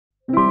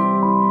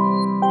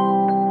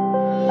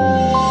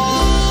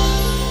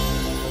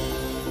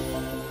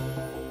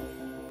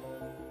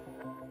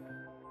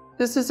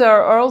This is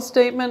our oral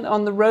statement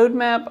on the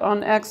roadmap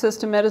on access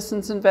to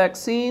medicines and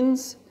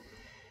vaccines.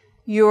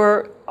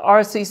 Your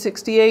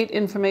RC68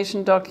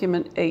 Information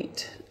Document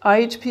 8.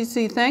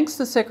 IHPC thanks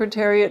the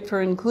Secretariat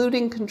for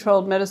including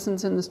controlled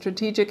medicines in the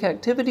Strategic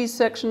Activities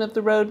section of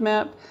the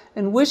roadmap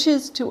and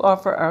wishes to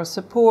offer our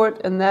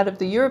support and that of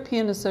the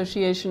European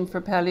Association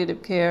for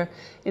Palliative Care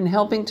in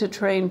helping to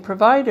train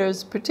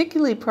providers,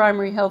 particularly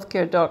primary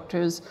healthcare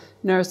doctors,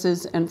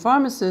 nurses, and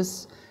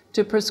pharmacists,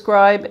 to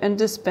prescribe and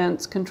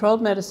dispense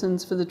controlled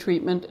medicines for the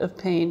treatment of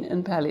pain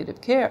and palliative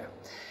care.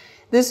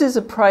 This is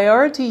a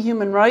priority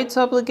human rights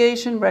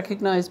obligation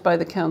recognized by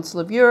the Council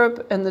of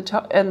Europe and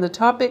the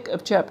topic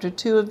of Chapter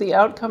 2 of the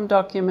outcome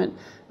document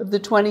of the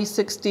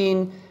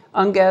 2016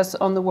 UNGAS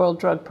on the World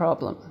Drug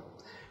Problem.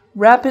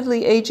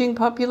 Rapidly aging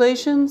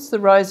populations, the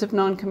rise of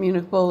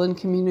non-communicable and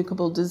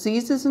communicable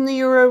diseases in the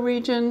Euro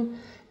region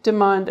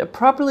demand a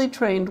properly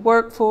trained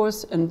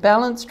workforce and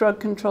balanced drug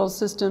control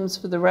systems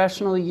for the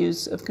rational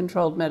use of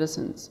controlled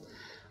medicines.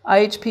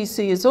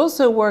 IHPC is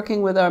also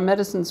working with our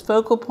medicines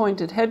focal point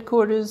at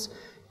headquarters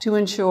to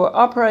ensure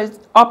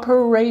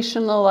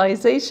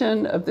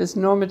operationalization of this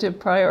normative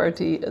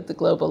priority at the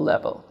global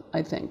level.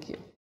 I thank you.